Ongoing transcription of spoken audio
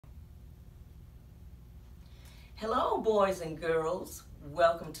Hello, boys and girls.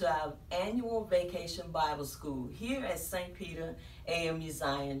 Welcome to our annual Vacation Bible School here at St. Peter AME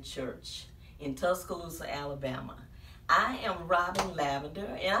Zion Church in Tuscaloosa, Alabama. I am Robin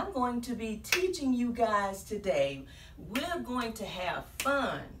Lavender, and I'm going to be teaching you guys today. We're going to have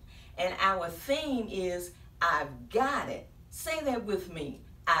fun, and our theme is, I've got it. Say that with me.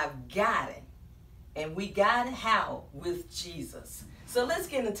 I've got it. And we got it how? With Jesus. So let's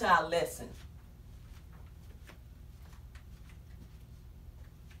get into our lesson.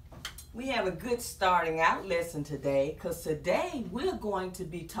 We have a good starting out lesson today because today we're going to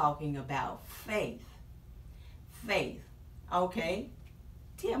be talking about faith. Faith. Okay?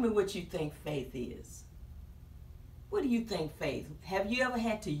 Tell me what you think faith is. What do you think faith? Have you ever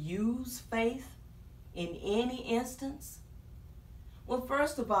had to use faith in any instance? Well,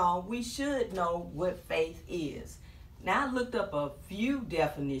 first of all, we should know what faith is. Now, I looked up a few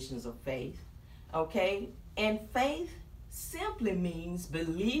definitions of faith. Okay? And faith simply means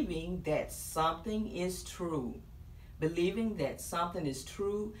believing that something is true. Believing that something is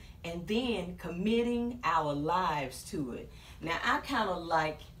true and then committing our lives to it. Now, I kind of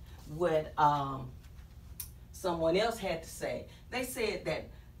like what someone else had to say. They said that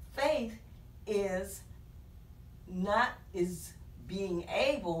faith is not being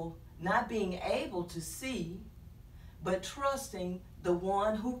able to see, but trusting the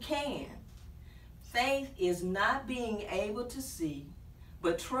one who can. Faith is not being able to see,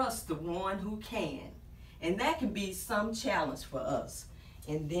 but trust the one who can. And that can be some challenge for us.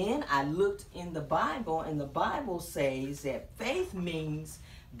 And then I looked in the Bible, and the Bible says that faith means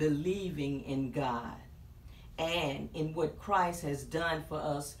believing in God and in what Christ has done for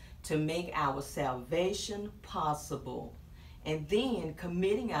us to make our salvation possible, and then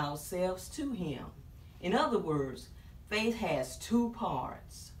committing ourselves to Him. In other words, faith has two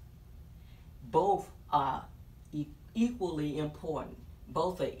parts. Both are equally important.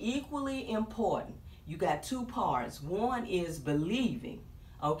 Both are equally important. You got two parts. One is believing,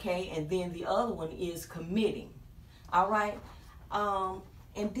 okay, and then the other one is committing. All right.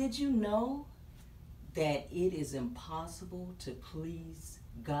 And did you know that it is impossible to please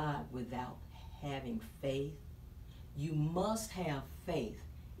God without having faith? You must have faith.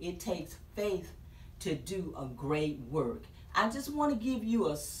 It takes faith to do a great work. I just want to give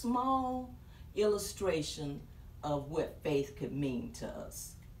you a small illustration of what faith could mean to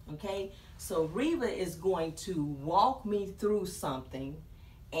us. Okay, so Reva is going to walk me through something,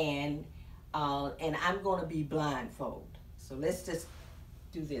 and I'm going to be blindfold. So let's just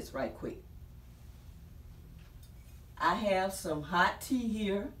do this right quick. I have some hot tea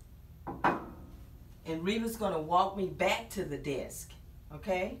here, and Reva's going to walk me back to the desk.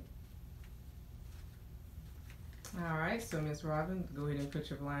 Okay. All right, so Miss Robin, go ahead and put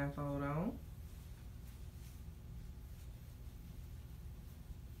your blindfold on.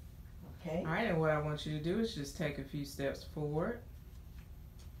 Okay. All right, and what I want you to do is just take a few steps forward.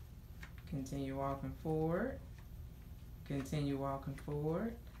 Continue walking forward. Continue walking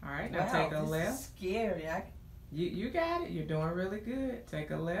forward. All right, now take a left. This is scary. You got it. You're doing really good. Take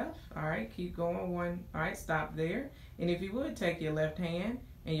a left. All right, keep going one. All right, stop there. And if you would, take your left hand,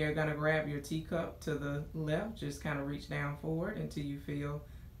 and you're going to grab your teacup to the left. Just kind of reach down forward until you feel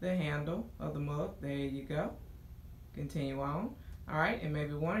the handle of the mug. There you go. Continue on. All right, and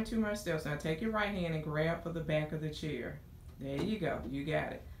maybe one or two more steps. Now take your right hand and grab for the back of the chair. There you go. You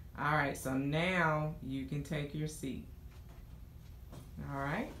got it. All right, so now you can take your seat. All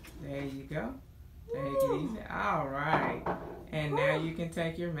right, there you go. Take it easy. All right, and now you can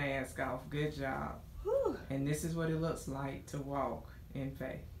take your mask off. Good job. And this is what it looks like to walk in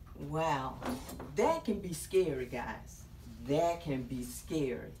faith. Wow, that can be scary, guys. That can be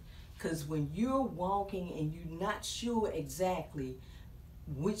scary. Because when you're walking and you're not sure exactly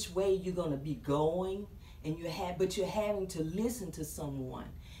which way you're going to be going, and but you're having to listen to someone,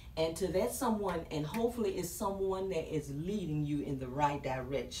 and to that someone, and hopefully it's someone that is leading you in the right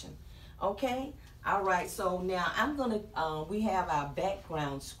direction. Okay? All right, so now I'm going to, we have our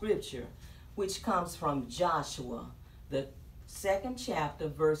background scripture, which comes from Joshua, the 2nd chapter,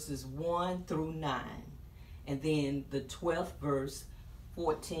 verses 1 through 9, and then the 12th verse,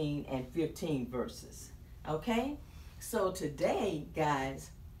 14 and 15 verses. Okay, so today,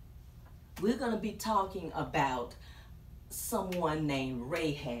 guys, we're going to be talking about someone named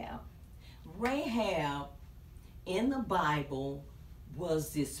Rahab. Rahab in the Bible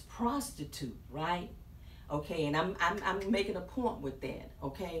was this prostitute, right? Okay, and I'm making a point with that.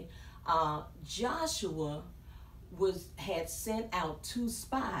 Okay, Joshua had sent out 2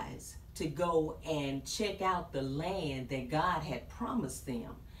 spies to go and check out the land that God had promised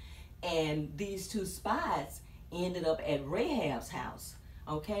them. And these 2 spies ended up at Rahab's house.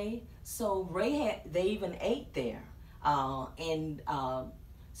 Okay, so Rahab, they even ate there,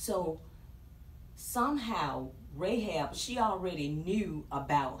 so somehow Rahab, she already knew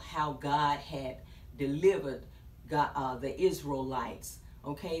about how God had delivered the Israelites.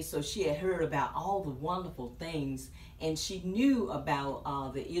 Okay, so she had heard about all the wonderful things, and she knew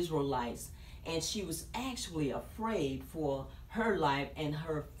about the Israelites, and she was actually afraid for her life and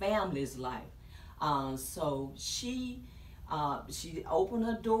her family's life. So she opened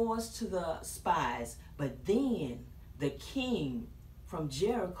her doors to the spies, but then the king from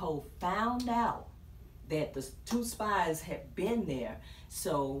Jericho found out that the two spies had been there.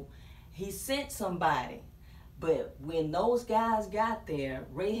 So he sent somebody. But when those guys got there,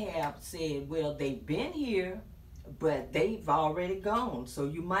 Rahab said, well, they've been here, but they've already gone. So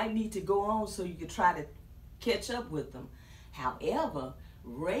you might need to go on so you can try to catch up with them. However,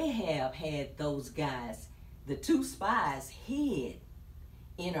 Rahab had those guys, the two spies, hid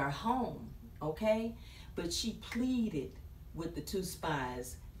in her home, okay? But she pleaded with the two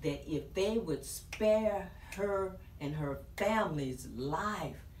spies that if they would spare her and her family's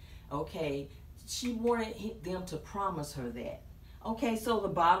life, okay, she wanted them to promise her that. Okay, so the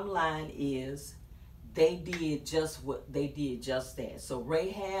bottom line is they did just that. So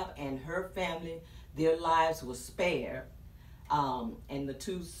Rahab and her family, their lives were spared, and the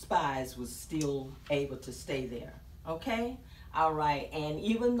two spies was still able to stay there. Okay? All right, and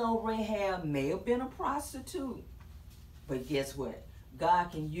even though Rahab may have been a prostitute, but guess what?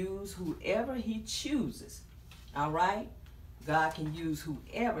 God can use whoever he chooses. All right? God can use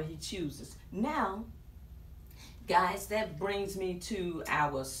whoever he chooses. Now, guys, that brings me to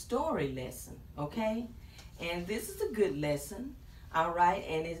our story lesson, okay? And this is a good lesson, all right?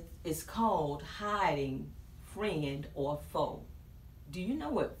 And it's called Hiding Friend or Foe. Do you know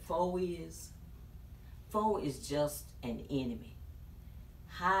what foe is? Foe is just an enemy.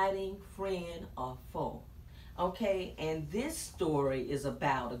 Hiding friend or foe. Okay, and this story is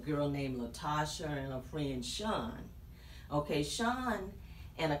about a girl named Latasha and her friend Sean. Okay, Sean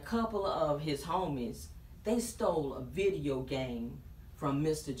and a couple of his homies, they stole a video game from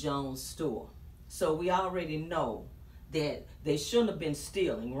Mr. Jones' store. So we already know that they shouldn't have been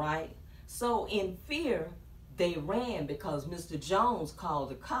stealing, right? So in fear, they ran because Mr. Jones called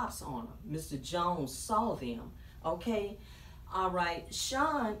the cops on them. Mr. Jones saw them, okay? All right,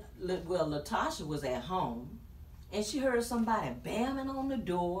 Latasha was at home, and she heard somebody banging on the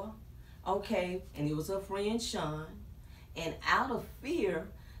door, okay? And it was her friend Sean. And out of fear,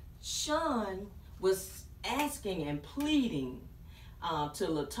 Sean was asking and pleading to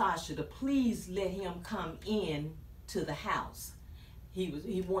Latasha to please let him come in to the house. He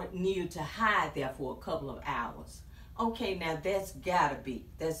needed to hide there for a couple of hours. Okay, now that's gotta be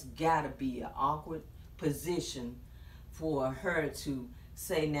an awkward position for her to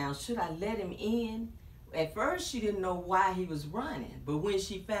say, now should I let him in? At first she didn't know why he was running, but when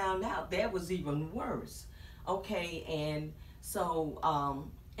she found out, that was even worse. Okay, and so,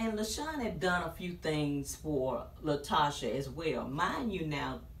 and LaShawn had done a few things for Latasha as well. Mind you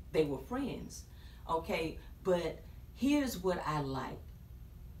now, they were friends. Okay, but here's what I like.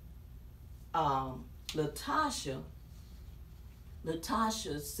 Latasha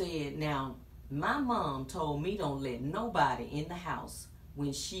said, now, my mom told me don't let nobody in the house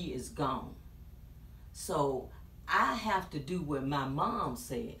when she is gone. So I have to do what my mom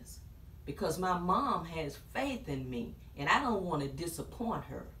says, because my mom has faith in me and I don't want to disappoint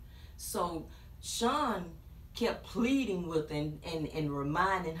her. So Sean kept pleading with and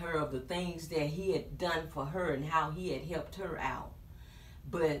reminding her of the things that he had done for her and how he had helped her out.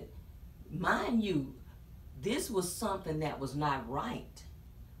 But mind you, this was something that was not right.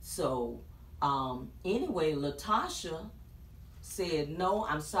 So anyway, Latasha said, no,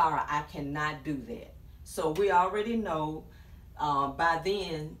 I'm sorry, I cannot do that. So we already know by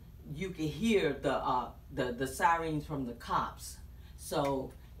then you could hear the sirens from the cops.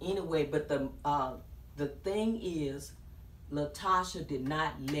 So anyway, but the thing is, Latasha did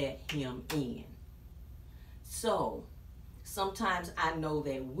not let him in. So sometimes I know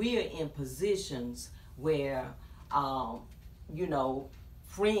that we're in positions where, you know,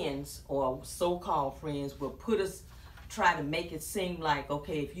 friends or so-called friends will try to make it seem like,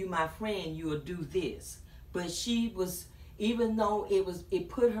 okay, if you my friend, you'll do this. But she was, even though it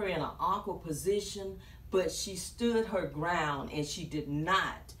put her in an awkward position, but she stood her ground and she did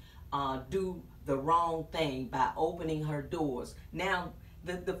not do the wrong thing by opening her doors. Now,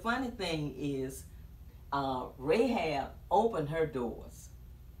 the funny thing is, Rahab opened her doors,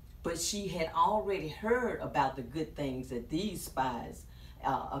 but she had already heard about the good things that these spies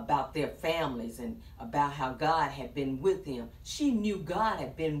about their families and about how God had been with them. She knew God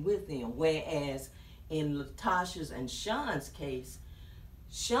had been with them, whereas in Latasha's and Sean's case,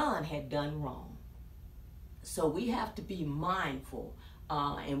 Sean had done wrong. So we have to be mindful.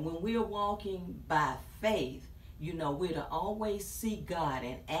 And when we're walking by faith, you know, we're to always seek God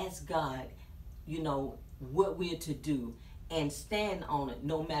and ask God, you know, what we're to do and stand on it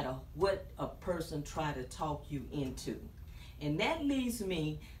no matter what a person try to talk you into. And that leads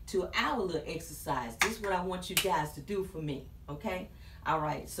me to our little exercise. This is what I want you guys to do for me, okay? All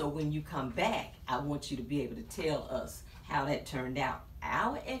right, so when you come back, I want you to be able to tell us how that turned out.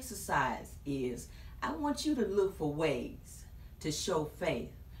 Our exercise is, I want you to look for ways to show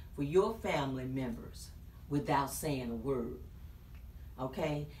faith for your family members without saying a word,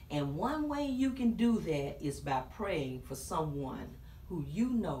 okay? And one way you can do that is by praying for someone who you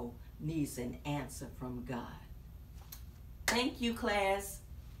know needs an answer from God. Thank you, class.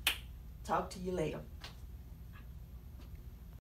 Talk to you later.